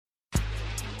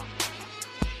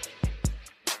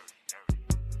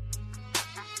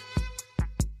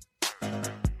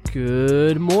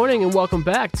Good morning and welcome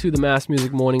back to the Mass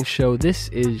Music Morning Show. This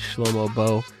is Shlomo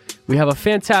Bo. We have a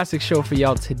fantastic show for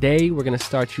y'all today. We're going to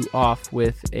start you off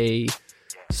with a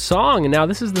song. And now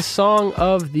this is the song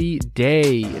of the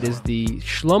day. It is the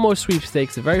Shlomo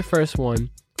Sweepstakes, the very first one,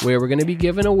 where we're going to be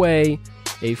giving away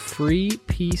a free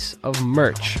piece of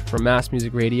merch from Mass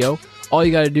Music Radio. All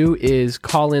you got to do is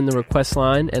call in the request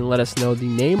line and let us know the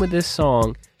name of this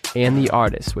song and the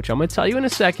artist, which I'm going to tell you in a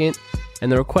second.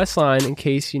 And the request line, in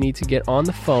case you need to get on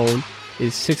the phone,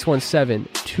 is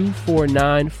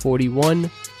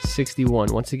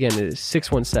 617-249-4161. Once again, it is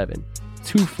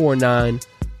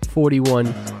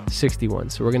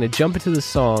 617-249-4161. So we're going to jump into the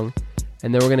song,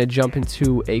 and then we're going to jump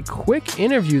into a quick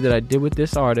interview that I did with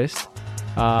this artist.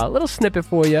 A little snippet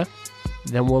for you.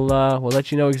 Then we'll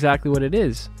let you know exactly what it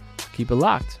is. Keep it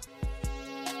locked.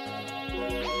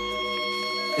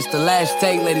 It's the last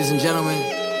take, ladies and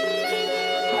gentlemen.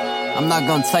 I'm not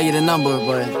gonna tell you the number,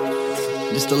 but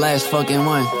it's the last fucking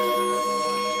one.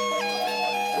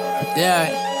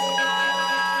 Yeah.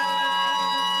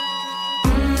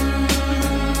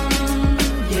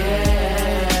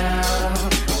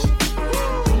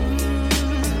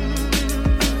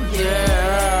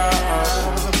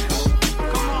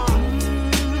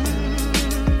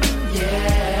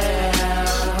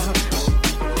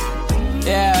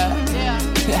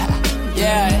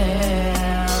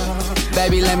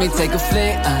 Baby, let me take a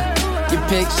flick, your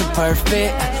picture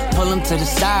perfect, pull them to the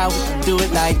side, we can do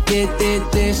it like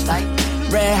this, like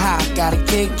red hot, gotta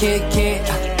kick,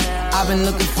 I've been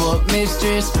looking for a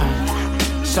mistress,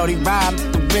 shorty ride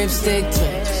with the ripstick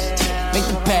twist, make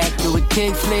the pack do a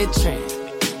kick flip trick,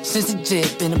 since the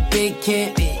jip in a big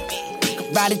kit,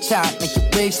 ride a chop, make your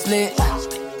wig split,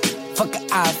 fuck a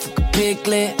eye, fuck a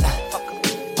piglet,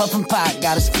 puff and pot,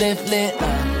 got a split lit,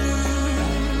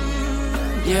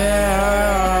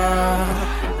 yeah.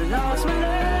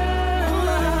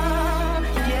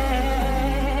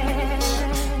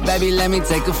 Baby, let me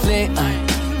take a flick.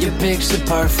 Your picture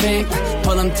perfect.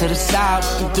 Pull them to the side. We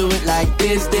can do it like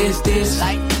this.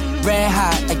 Like red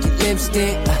hot, like your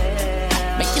lipstick.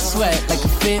 Make you sweat like a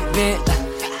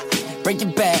Fitbit. Break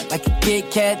your back like a Kit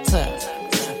Kat tuck.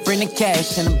 Bring the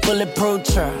cash in a bulletproof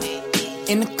truck.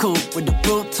 In the coupe with the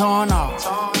boot torn off.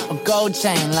 A gold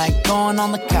chain like going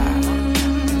on the car.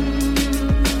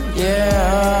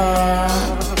 Yeah.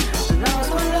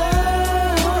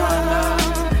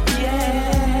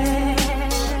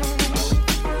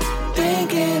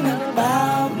 Thinking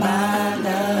about my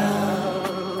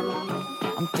love.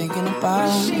 I'm thinking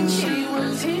about you. She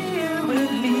was here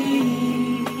with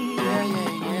me.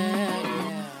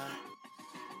 Yeah.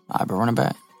 Alright, but running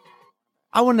back.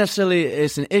 I wouldn't necessarily,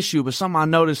 it's an issue, but something I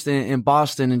noticed in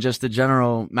Boston and just the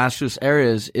general Massachusetts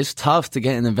areas, it's tough to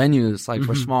get in the venues, like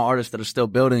for small artists that are still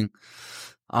building.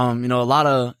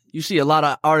 You see a lot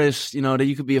of artists, that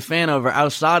you could be a fan of or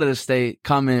outside of the state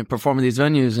come and perform in these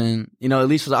venues. And, at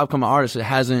least for the upcoming artists, it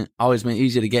hasn't always been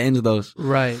easy to get into those.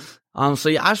 Right. So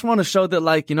yeah, I just want to show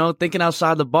that, thinking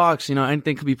outside the box,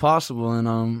 anything could be possible.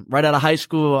 And, right out of high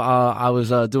school, I was,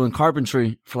 doing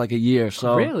carpentry for like a year.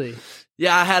 So. Really?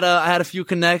 Yeah, I had a few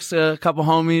connects, a couple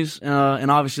homies,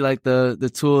 and obviously like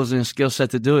the tools and skill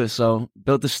set to do it. So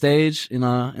built the stage in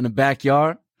the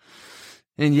backyard,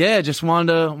 and yeah, just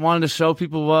wanted to show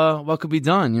people what could be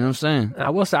done. You know what I'm saying?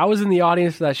 I will say I was in the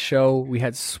audience for that show. We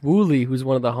had Swooly, who's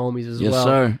one of the homies as well. Yes,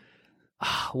 sir.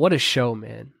 What a show,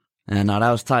 man! And no, that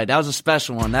was tight. That was a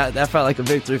special one. That felt like a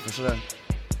victory for sure.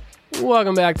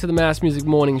 Welcome back to the Mass Music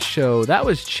Morning Show. That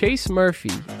was Chase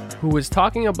Murphy, who was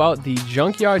talking about the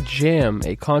Junkyard Jam,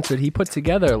 a concert he put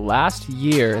together last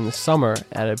year in the summer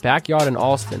at a backyard in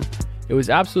Alston. It was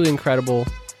absolutely incredible.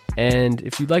 And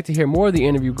if you'd like to hear more of the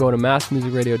interview, go to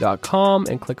massmusicradio.com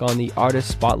and click on the Artist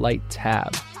Spotlight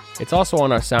tab. It's also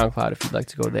on our SoundCloud if you'd like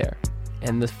to go there.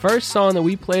 And the first song that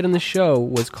we played on the show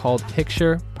was called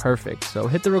Picture Perfect. So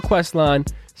hit the request line,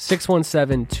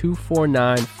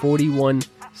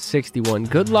 617-249-4161.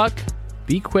 Good luck.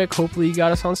 Be quick. Hopefully you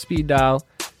got us on speed dial.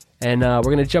 And we're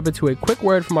going to jump into a quick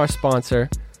word from our sponsor.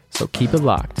 So keep it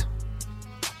locked.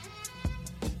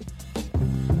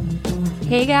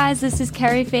 Hey guys, this is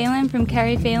Carrie Phelan from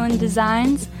Carrie Phelan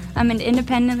Designs. I'm an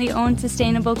independently owned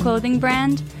sustainable clothing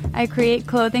brand. I create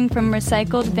clothing from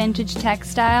recycled vintage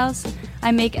textiles.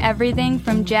 I make everything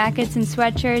from jackets and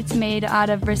sweatshirts made out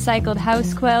of recycled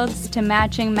house quilts to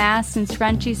matching masks and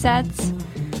scrunchie sets.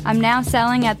 I'm now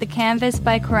selling at the Canvas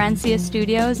by Corencia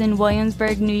Studios in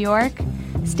Williamsburg, New York.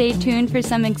 Stay tuned for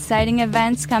some exciting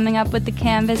events coming up with the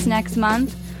Canvas next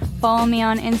month. Follow me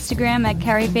on Instagram at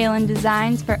Carrie Phelan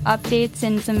Designs for updates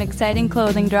and some exciting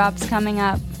clothing drops coming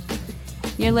up.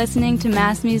 You're listening to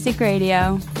Mass Music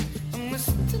Radio. I'm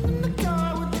listening to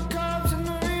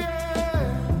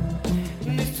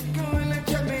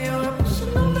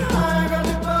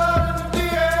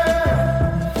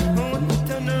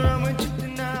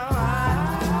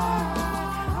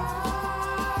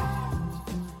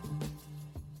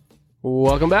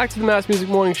Welcome back to the Mass Music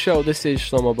Morning Show. This is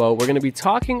Shlomo Bo. We're going to be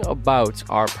talking about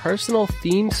our personal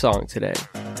theme song today.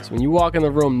 So when you walk in the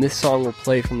room, this song will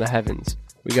play from the heavens.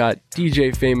 We got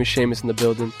DJ Famous Shamus in the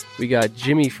building. We got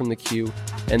Jimmy from the Q.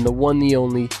 And the one, the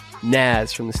only,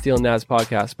 Nazz from the Steel Nazz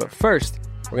podcast. But first,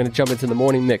 we're going to jump into the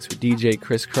morning mix with DJ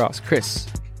Kris Crosse. Chris,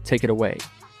 take it away.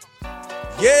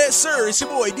 Yes, sir. It's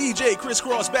your boy, DJ Kris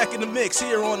Crosse, back in the mix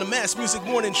here on the Mass Music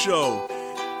Morning Show.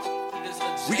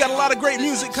 We got a lot of great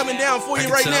music coming down for you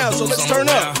right now, so let's turn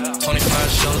up. 25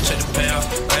 show, check the payout.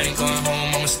 I ain't going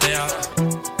home, I'ma stay out.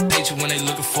 Hate you when they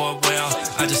looking for a way out.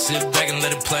 I just sit back and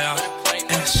let it play out.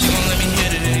 And she gon' let me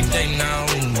hit it any day now.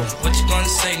 What you gonna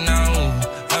say now?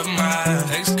 Of my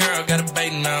ex-girl got a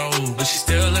bait now, but she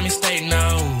still let me stay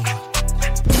now.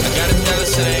 I got a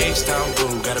Dallas to the H-Town,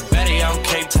 boo. Got a baddie out in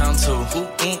Cape Town, too.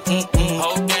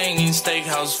 Whole gang eating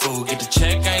steakhouse food. Get the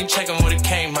check, I ain't checking what it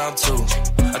came out to.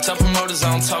 I tell promoters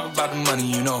I don't talk about the money,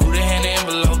 you know who they hand the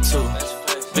envelope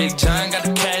to. Big John got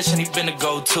the cash and he been the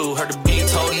go-to. Heard the beat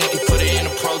told Nicky put it in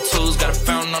the Pro Tools. Got a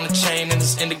fountain on the chain and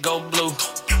it's indigo blue.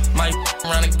 Might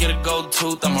around and get a gold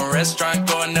tooth. I'm a restaurant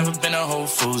goer, never been a Whole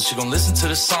Foods. She gon' listen to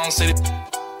the song, say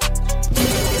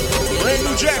Brand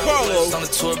new Jack Harlow. On the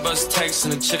tour bus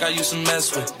texting a chick I used to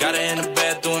mess with. Got her in the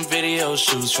bed doing video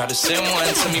shoots. Tried to send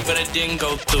one to me but it didn't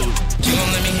go through. She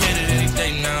gon' let me hit it any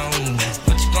day now.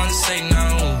 What you gonna say now?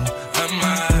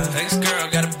 My ex-girl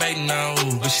got a bait now,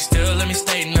 but she still let me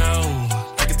stay now.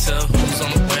 I can tell who's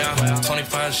on the way out.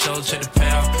 25 show, check the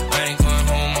payout. I ain't going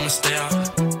home, I'ma stay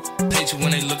out. Hate you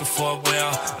when they looking for a way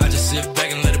out. I just sit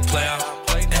back and let it play out.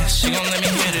 And she gon' let me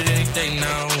hit it any day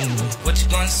now. What you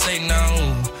gonna say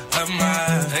now?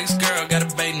 My ex-girl got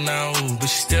a bait now, but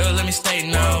she still let me stay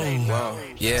now.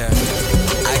 Yeah,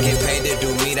 I get paid to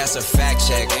do me, that's a fact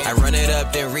check. I run it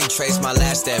up, then retrace my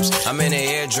last steps. I'm in the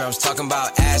eardrums, talking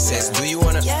about assets. Do you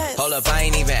wanna? Hold up, I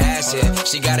ain't even asked yet.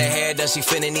 She got her hair done, she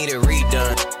finna need it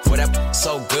redone. Boy, that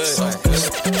so good.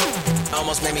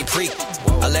 Almost made me preak.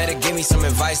 I let her give me some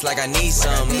advice like I need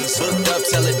some. Booked up,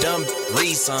 tell her dumb,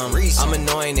 read some. I'm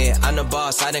annoying it, I'm the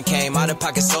boss. I done came out of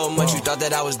pocket so much, you thought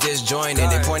that I was disjointed.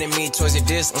 They pointed me towards your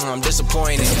disc, I'm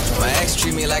disappointed. My ex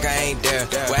treat me like I ain't there.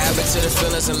 What happened to the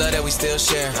feelings and love that we still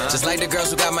share? Just like the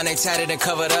girls who got my name tatted and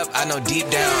covered up, I know deep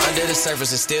down, under the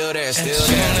surface it's still there, still there.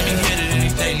 She gon' let me hit it any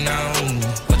day now.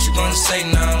 What you gonna say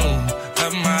now?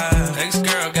 Of my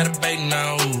ex-girl got a bait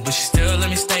now, but she still let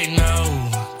me stay now.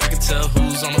 I can tell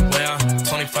who's on the way out.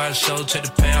 25 show, check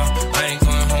the payout. I ain't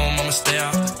going home, I'ma stay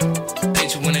out.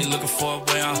 Hate you when they looking for a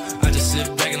way out. I just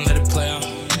sit back and let it play out.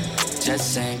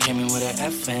 Just saying, came in with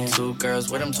an FN. Two girls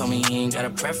with him told me he ain't got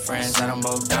a preference. I done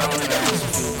broke down and asked a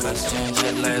few questions.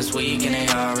 Met last week and they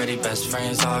already best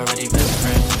friends. Already best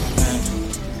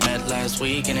friends. Met last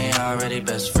week and they already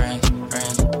best friends.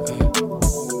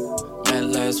 Met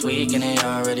last week and they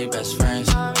already best friends.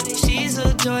 She's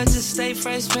a joy to stay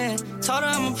freshman. Told her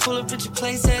I'ma pull up at your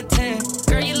place at 10.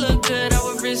 Girl, you look good, I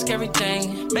would risk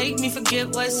everything. Make me forget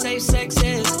what safe sex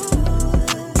is.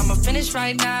 I'ma finish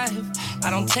right now if I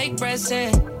don't take breaths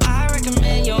in. I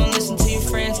recommend you don't listen to your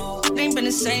friends. It ain't been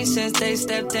the same since they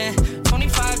stepped in.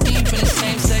 25 deep in the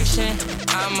same section.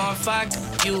 I'm on fire,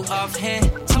 you off hand.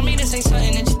 Tell me this ain't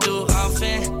something that you do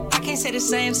often. I can't say the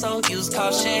same, so use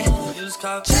caution.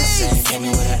 Just saying, came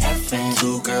in with an FN.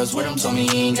 Two girls with him told me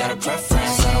he ain't got a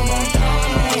preference. I don't go down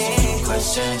and ask a few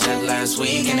questions. Met last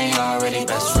week and they already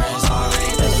best friends.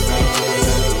 Already best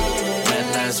friends. Met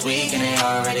last week and they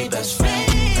already best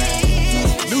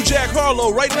friends. New Jack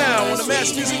Harlow right now on the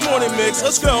Mass Music Morning Mix.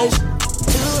 Let's go. Two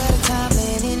at a time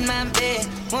laying in my bed.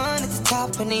 One at the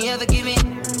top and the other giving.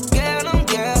 Girl on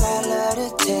girl, I love the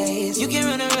taste. You can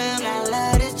run around, I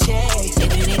love the chase.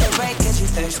 If you need a break cause you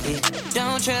thirsty,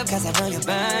 don't trip cause I know you're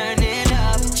burning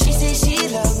up. She said she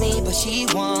love me but she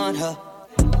want her.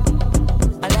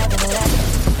 I love it.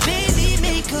 Baby,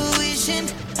 make a wish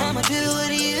and I'ma do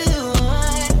what you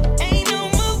want. Ain't no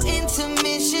more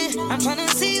intermission, I'm tryna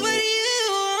see what you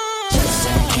want. Just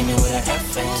saying, came in with an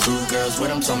FN. Two girls with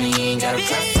him told me he ain't got a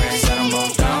preference. I done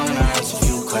broke down and I asked a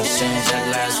few questions. Met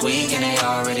last week and they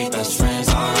already best friends.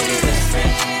 Already best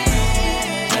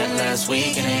friends. Met last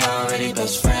week and they already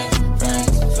best friends.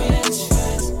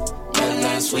 Met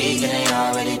last week and they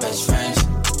already best friends.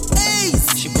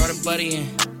 She brought a buddy in.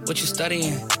 What you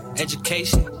studying?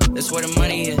 Education, that's where the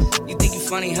money is. You think you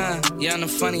funny, huh? Yeah, I'm the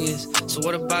funniest. So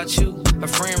what about you? Her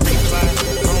friend replied,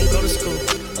 I don't go to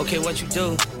school. Okay, what you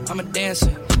do? I'm a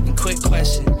dancer. And quick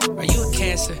question, are you a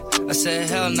Cancer? I said,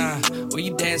 hell nah. Where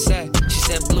you dance at? She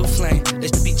said, Blue Flame. They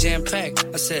should be jam-packed.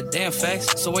 I said, damn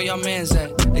facts. So where y'all mans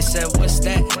at? They said, what's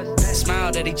that?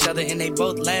 Smiled at each other and they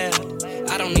both laughed.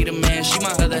 I don't need a man, she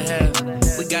my other half.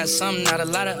 We got something not a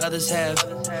lot of others have.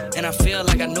 And I feel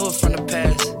like I knew it from the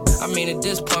past. I mean, at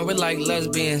this point, we're like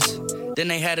lesbians. Then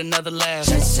they had another laugh.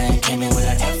 Shit came in with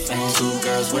an FN. 2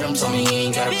 girls with him told me he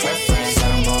ain't got a preference.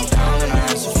 Let him go down and I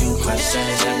asked a few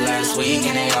questions. Met last week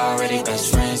and they already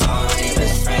best friends. Already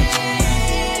best friends.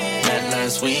 Met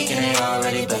last week and they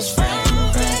already best friends.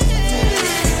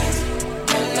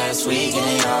 Met last week and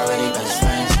they already best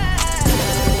friends.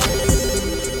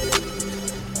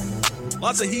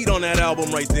 Lots of heat on that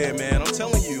album right there, man. I'm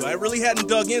telling you, I really hadn't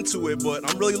dug into it, but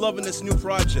I'm really loving this new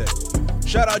project.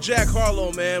 Shout out Jack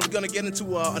Harlow, man. We're going to get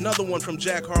into another one from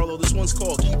Jack Harlow. This one's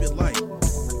called Keep It Light.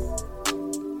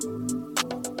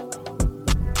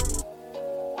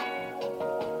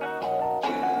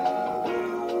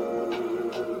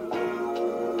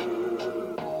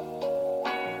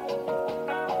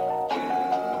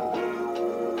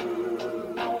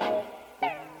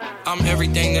 I'm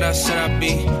everything that I said I'd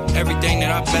be, everything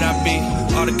that I bet I'd be.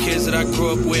 All the kids that I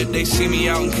grew up with, they see me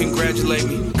out and congratulate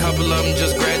me. Couple of them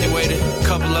just graduated,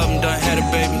 couple of them done had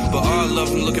a baby. But all of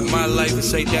them look at my life and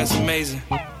say that's amazing.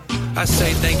 I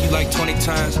say thank you like 20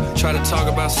 times, try to talk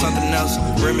about something else,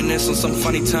 reminisce on some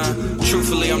funny time.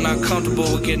 Truthfully, I'm not comfortable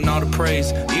with getting all the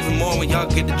praise. Even more when y'all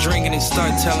get to drinking and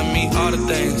start telling me all the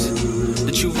things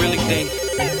that you really think.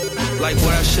 Like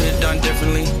what I should have done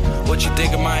differently, what you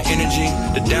think of my energy,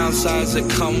 the downsides that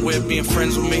come with being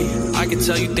friends with me. I can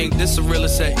tell you think this is the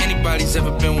realest that anybody's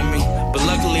ever been with me. But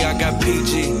luckily I got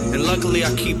PG, and luckily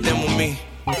I keep them with me.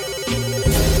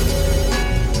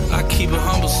 I keep it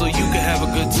humble so you can have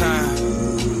a good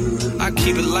time. I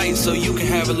keep it light so you can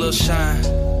have a little shine.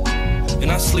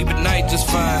 And I sleep at night just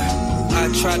fine. I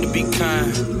tried to be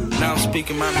kind, now I'm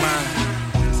speaking my mind.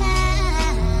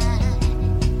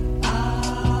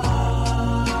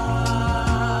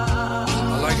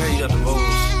 How you got the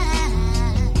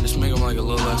vocals, just make them like a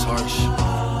little less harsh,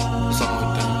 something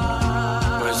like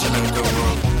that, but it's gonna go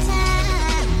wrong.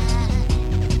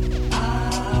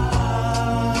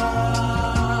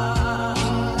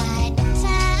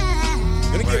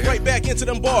 Gonna get right back into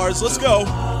them bars, let's go.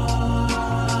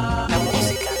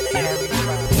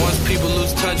 Once people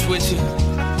lose touch with you,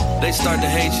 they start to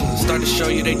hate you, start to show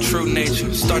you their true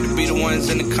nature, start to be the ones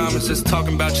in the comments that's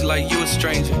talking about you like you a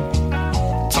stranger.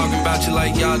 Talking about you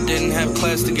like y'all didn't have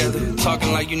class together.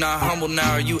 Talking like you're not humble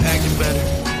now or you acting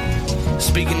better.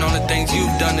 Speaking on the things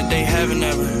you've done that they haven't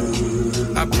ever.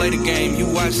 I play the game, you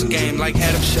watch the game like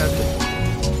Adam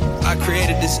Schefter. I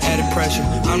created this added pressure.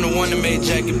 I'm the one that made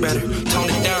Jack get better. Tone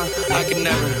it down, I could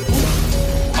never.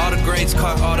 All the grades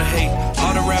caught all the hate.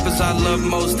 All the rappers I love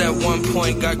most at one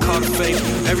point got caught a fake.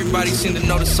 Everybody seemed to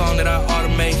know the song that I ought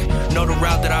to make. Know the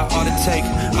route that I ought to take.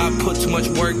 I put too much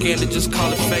work in to just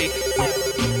call it fake.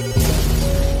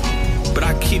 But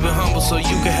I keep it humble so you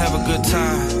can have a good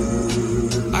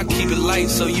time. I keep it light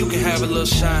so you can have a little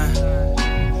shine.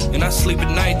 And I sleep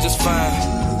at night just fine.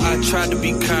 I tried to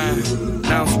be kind,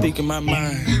 now I'm speaking my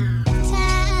mind.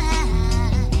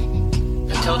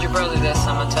 I told your brother this,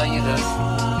 I'm gonna tell you this.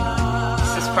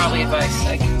 This is probably advice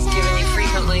I've given you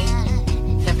frequently,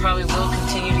 and probably will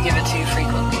continue to give it to you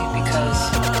frequently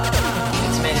because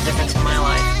it's made a difference in my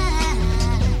life.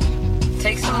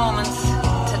 Take some moments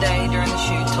today during the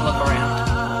shoot to look around.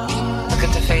 Look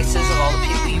at the faces of all the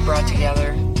people you brought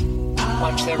together.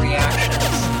 Watch their reactions.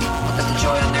 Look at the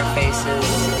joy on their faces.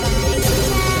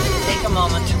 Take a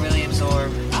moment to really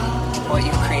absorb what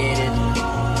you've created,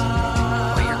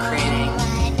 what you're creating,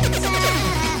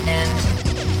 and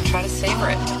try to savor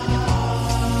it.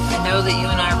 I know that you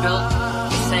and I are built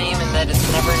the same and that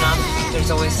it's never enough.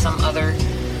 There's always some other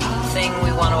thing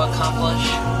we want to accomplish,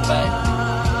 but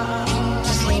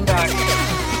just lean back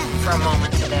for a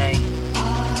moment today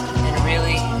and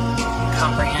really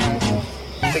comprehend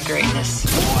the greatness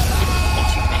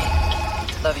that you've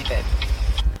made. Love you, babe.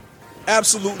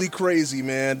 Absolutely crazy,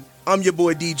 man. I'm your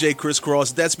boy DJ Kris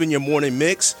Crosse. That's been your morning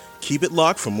mix. Keep it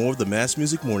locked for more of the Mass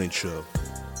Music Morning Show.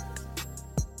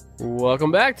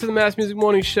 Welcome back to the Mass Music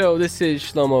Morning Show. This is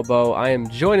Shlomo Bo. I am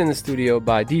joined in the studio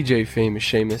by DJ Famous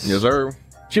Shamus. Yes, sir.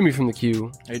 Jimmy from the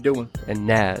Q. How you doing? And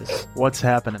Nazz. What's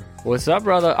happening? What's up,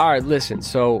 brother? All right, listen.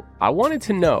 So I wanted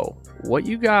to know what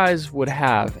you guys would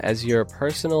have as your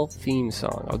personal theme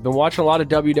song. I've been watching a lot of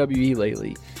WWE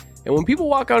lately. And when people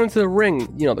walk out into the ring,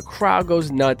 you know, the crowd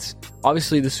goes nuts.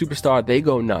 Obviously, the superstar, they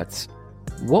go nuts.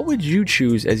 What would you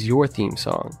choose as your theme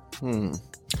song?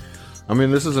 I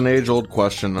mean, this is an age-old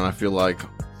question, and I feel like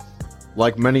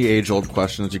many age-old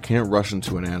questions, you can't rush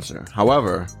into an answer.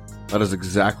 However, that is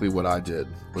exactly what I did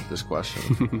with this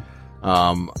question.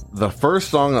 The first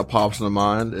song that pops into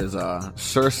mind is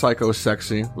Sir Psycho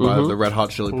Sexy by the Red Hot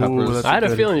Chili Peppers. I had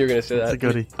a feeling you were going to say that. That's a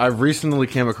goodie. I recently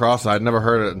came across it. I'd never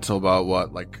heard it until about,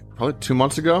 probably 2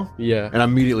 months ago? Yeah. And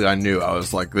immediately I knew. I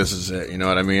was like, this is it. You know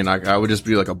what I mean? I would just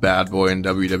be like a bad boy in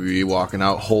WWE walking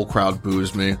out. Whole crowd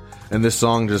boos me. And this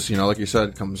song just, like you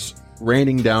said, comes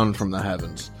raining down from the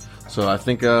heavens. So I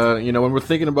think, when we're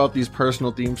thinking about these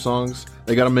personal theme songs,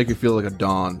 they got to make you feel like a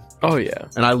Don. Oh, yeah.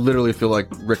 And I literally feel like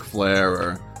Ric Flair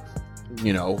or,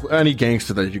 any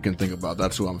gangster that you can think about.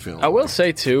 That's who I'm feeling. I will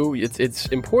say, too, it's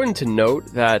important to note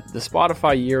that the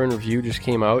Spotify Year in Review just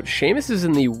came out. Shamus is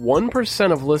in the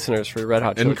 1% of listeners for Red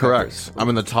Hot Chili Incorrect. Peppers. I'm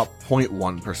in the top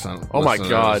 0.1%. Oh, my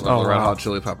God. Of the Red Hot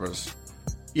Chili Peppers.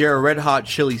 You're a Red Hot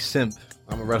Chili simp.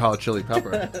 I'm a Red Hot Chili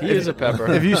Pepper. He is a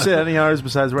pepper. If you said any artist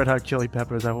besides Red Hot Chili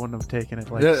Peppers, I wouldn't have taken it.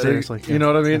 Seriously. You know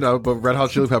what I mean? But Red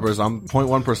Hot Chili Peppers, I'm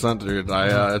 0.1%, dude.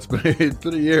 It's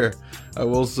been a year, I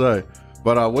will say.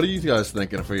 But what are you guys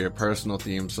thinking for your personal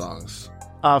theme songs?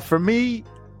 For me,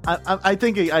 I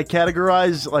think I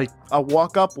categorize like a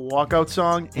walkout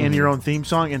song and your own theme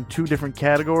song in two different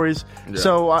categories. Yeah.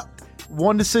 So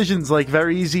one decision's like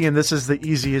very easy, and this is the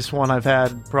easiest one I've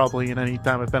had probably in any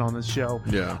time I've been on this show.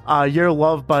 Yeah. You're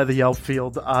Loved by the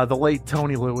Outfield. The late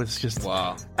Tony Lewis just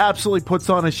absolutely puts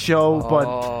on a show,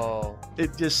 but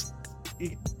it just...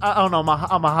 I don't know.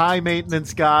 I'm a high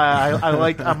maintenance guy.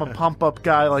 I'm a pump up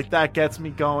guy. Like that gets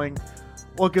me going.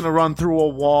 Looking to run through a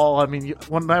wall. I mean,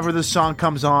 whenever this song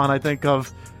comes on, I think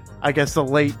of, I guess, the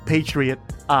late Patriot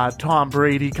Tom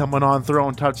Brady coming on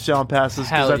throwing touchdown passes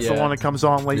because that's the one that comes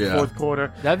on late fourth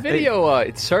quarter. That video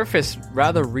it surfaced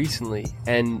rather recently,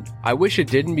 and I wish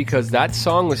it didn't because that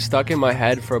song was stuck in my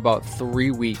head for about 3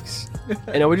 weeks,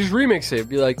 and I would just remix it. It'd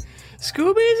be like,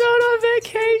 Scooby's on a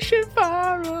vacation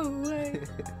far away.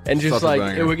 And just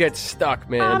it would get stuck,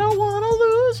 man. I don't want to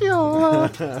lose your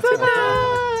love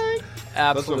tonight.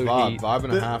 Absolute That's a heat. vibe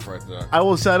and a half right there. I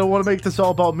will say I don't want to make this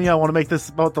all about me. I want to make this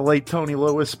about the late Tony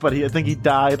Lewis, but I think he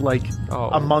died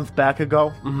a month back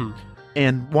ago. Mm-hmm.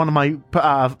 And one of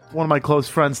my close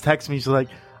friends texted me. She's like,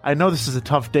 "I know this is a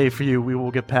tough day for you. We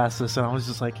will get past this." And I was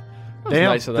just like, damn,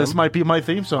 nice of them. This might be my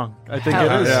theme song. I think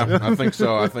Hell it is. Yeah, I think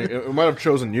so. I think it might have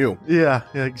chosen you. Yeah,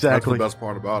 exactly. That's the best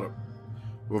part about it.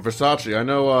 Well, Versace, I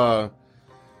know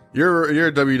you're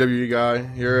a WWE guy.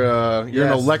 You're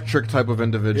an electric type of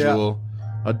individual,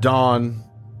 a Don,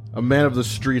 a man of the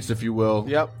streets, if you will.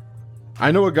 Yep.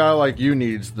 I know a guy like you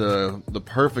needs the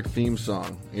perfect theme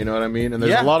song. You know what I mean? And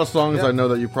there's a lot of songs I know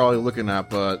that you're probably looking at,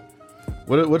 but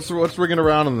what's ringing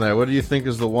around in there? What do you think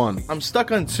is the one? I'm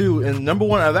stuck on two, and number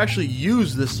one, I've actually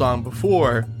used this song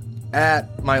before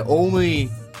at my only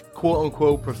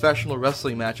quote-unquote professional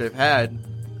wrestling match I've had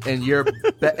in your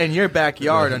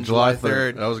backyard on July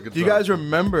 3rd. That was a good Do you guys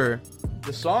remember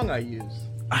the song I used?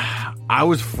 I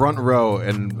was front row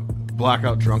and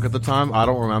blackout drunk at the time. I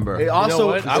don't remember. It also, you know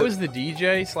what? I was the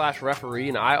DJ/referee,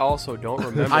 and I also don't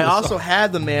remember. I also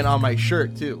had the man on my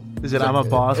shirt too. Is it "I'm a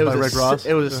Boss" by Rick Ross?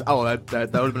 It was. Oh, that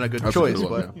would have been a good choice,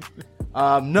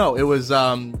 but no, it was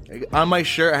on my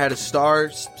shirt. I had a Star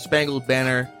Spangled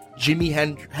Banner Jimi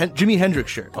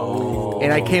Hendrix shirt. Oh,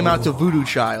 and I came out to Voodoo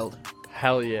Child.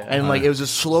 Hell yeah! And it was a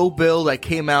slow build. I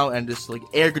came out and just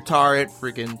air guitar it,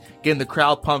 freaking getting the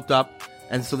crowd pumped up.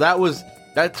 And so that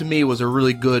to me was a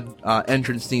really good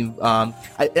entrance theme.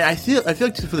 I feel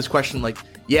like for this question,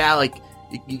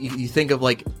 you think of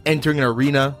entering an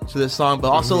arena to this song, but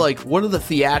also what are the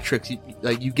theatrics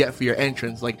you get for your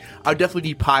entrance? I would definitely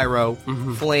need pyro,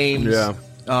 flames. Yeah.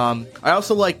 I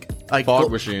also like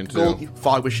fog machine too.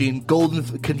 Fog machine, golden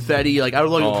confetti. I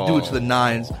would like to do it to the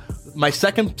nines. My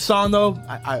second song though,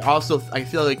 I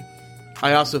feel like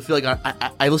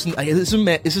I listen.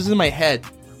 This is in my head.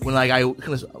 When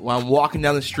when I'm walking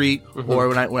down the street, or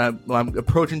when I'm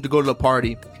approaching to go to the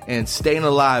party, and "Staying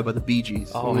Alive" by the Bee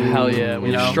Gees. Oh hell yeah!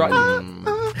 When you're strutting.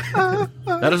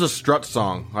 That is a strut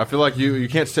song. I feel like you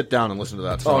can't sit down and listen to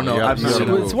that song. Oh no,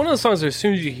 absolutely. It's one of those songs that as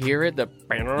soon as you hear it, you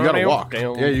gotta walk.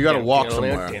 Yeah, you gotta walk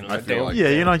somewhere. I feel like. Yeah,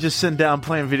 you're not just sitting down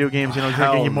playing video games.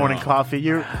 Drinking your morning coffee.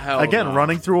 You're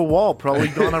running through a wall. Probably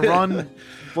gonna run.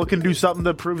 Looking to do something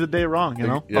to prove the day wrong,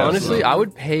 Yeah, honestly, I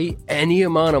would pay any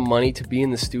amount of money to be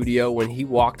in the studio when he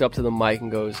walked up to the mic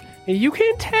and goes, "Hey, you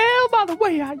can tell by the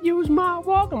way I use my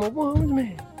walk, I'm a woman's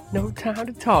man. No time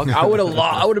to talk." I would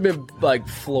have been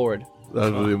floored.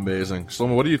 That would be amazing.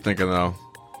 Shlomo, what are you thinking though?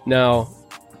 Now,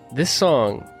 this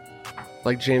song,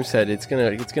 like James said, it's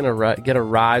gonna get a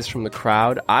rise from the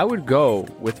crowd. I would go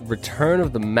with "Return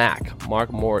of the Mac,"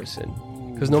 Mark Morrison,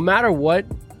 because no matter what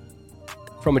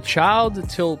from a child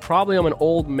till probably I'm an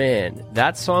old man,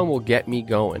 that song will get me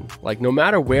going. Like, no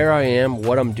matter where I am,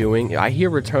 what I'm doing, I hear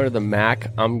Return of the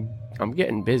Mac, I'm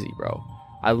getting busy, bro.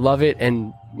 I love it,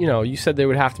 and, you know, you said there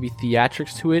would have to be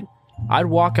theatrics to it. I'd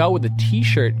walk out with a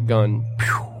t-shirt gun,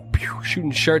 pew, pew,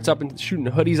 shooting shirts up and shooting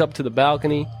hoodies up to the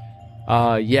balcony.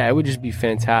 Yeah, it would just be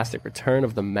fantastic. Return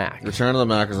of the Mac. Return of the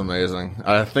Mac is amazing.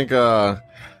 I think, I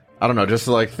don't know, just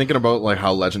like thinking about like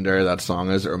how legendary that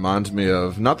song is, it reminds me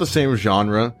of not the same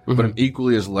genre, but an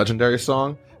equally as legendary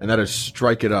song, and that is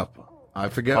Strike It Up. I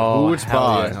forget who it's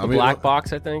by. Yeah. Black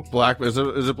Box, I think. Is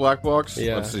it Black Box?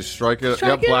 Yeah. Let's see, Strike It.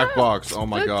 Yeah, Black Box. Oh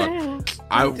my god.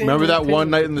 I remember that one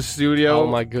night in the studio. Oh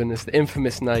my goodness, the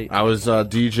infamous night. I was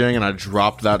DJing and I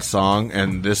dropped that song,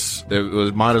 and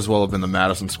it might as well have been the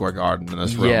Madison Square Garden in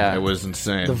this room. Yeah. It was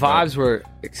insane. The vibes were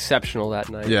exceptional that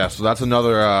night. Yeah, so that's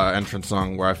another entrance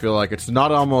song where I feel like it's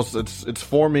not almost it's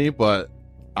for me, but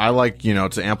I like, you know,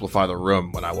 to amplify the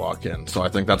room when I walk in. So I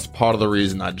think that's part of the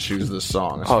reason I'd choose this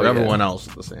song. It's for everyone else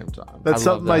at the same time. That's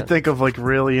something I think of, like,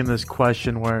 really in this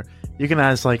question, where you can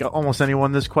ask, like, almost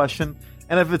anyone this question.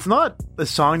 And if it's not a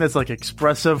song that's, like,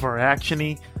 expressive or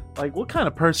actiony, like, what kind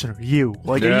of person are you?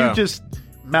 Like, are you just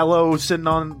mellow, sitting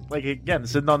on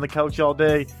the couch all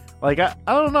day? Like, I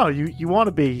don't know. You want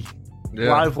to be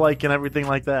live-like and everything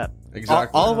like that.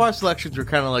 Exactly. All of our selections are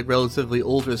kind of like relatively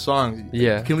older songs.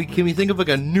 Yeah. Can we think of like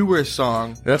a newer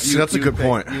song? That's a good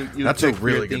point. That's a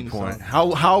really good point.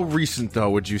 How recent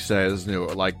though would you say is new?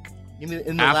 Like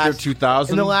after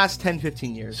 2000? In the last 10,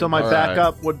 15 years. So my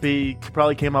backup would be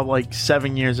probably came out like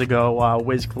 7 years ago.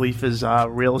 Wiz Khalifa's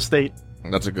Real Estate.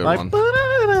 That's a good one.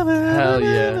 Hell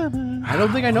yeah. I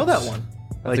don't think I know that one.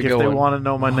 Like if they want to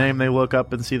know my name, they look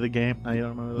up and see the game. I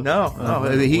don't remember. No.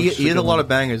 He had a lot of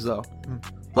bangers though.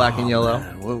 Black and Yellow.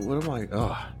 Man. What am I?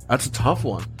 Oh, that's a tough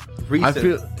one. Recent. I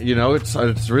feel, you know,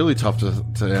 it's really tough to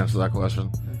answer that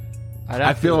question.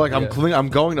 I feel like I'm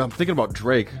thinking about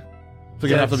Drake. I think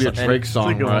it'd have to be a Drake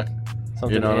song, right?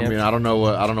 You know what I mean? I don't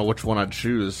know which one I'd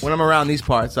choose. When I'm around these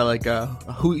parts, I like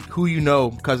who you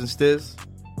know, Cousin Stiz.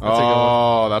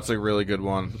 That's a really good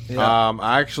one. Yeah.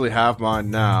 I actually have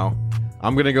mine now.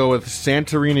 I'm gonna go with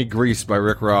Santorini Grease by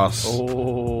Rick Ross.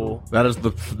 Oh, that is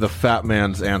the fat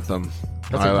man's anthem.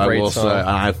 That's a great song. Say,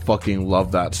 I fucking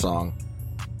love that song.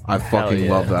 I fucking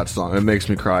love that song. It makes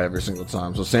me cry every single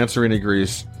time. So Santorini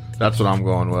Grease, that's what I'm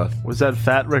going with. Was that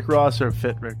Fat Rick Ross or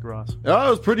Fit Rick Ross? Oh, it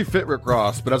was pretty fit Rick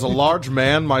Ross, but as a large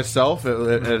man myself,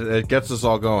 it gets us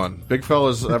all going. Big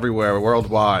fellas everywhere,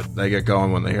 worldwide, they get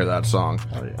going when they hear that song.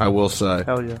 Yeah. I will say.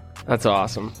 Hell yeah. That's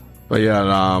awesome. But yeah,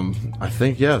 I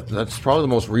think, that's probably the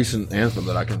most recent anthem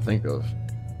that I can think of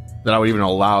that I would even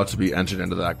allow to be entered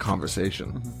into that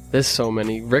conversation. There's so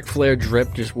many. Ric Flair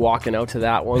drip just walking out to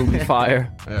that one would be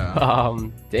fire. Yeah.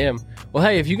 Damn. Well,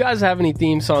 hey, if you guys have any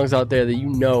theme songs out there that you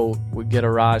know would get a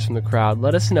rise from the crowd,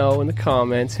 let us know in the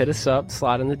comments. Hit us up.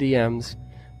 Slide in the DMs.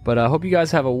 But I hope you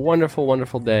guys have a wonderful,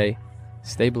 wonderful day.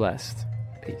 Stay blessed.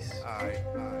 Peace.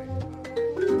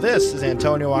 This is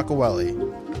Antonio Acquelli.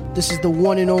 This is the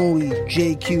one and only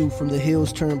JQ from the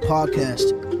Hills Turn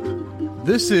podcast.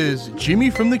 This is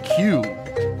Jimmy from the Q.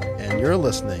 And you're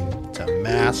listening to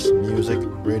Mass Music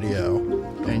Radio.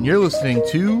 And you're listening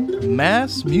to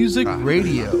Mass Music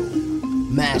Radio.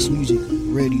 Mass Music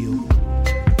Radio.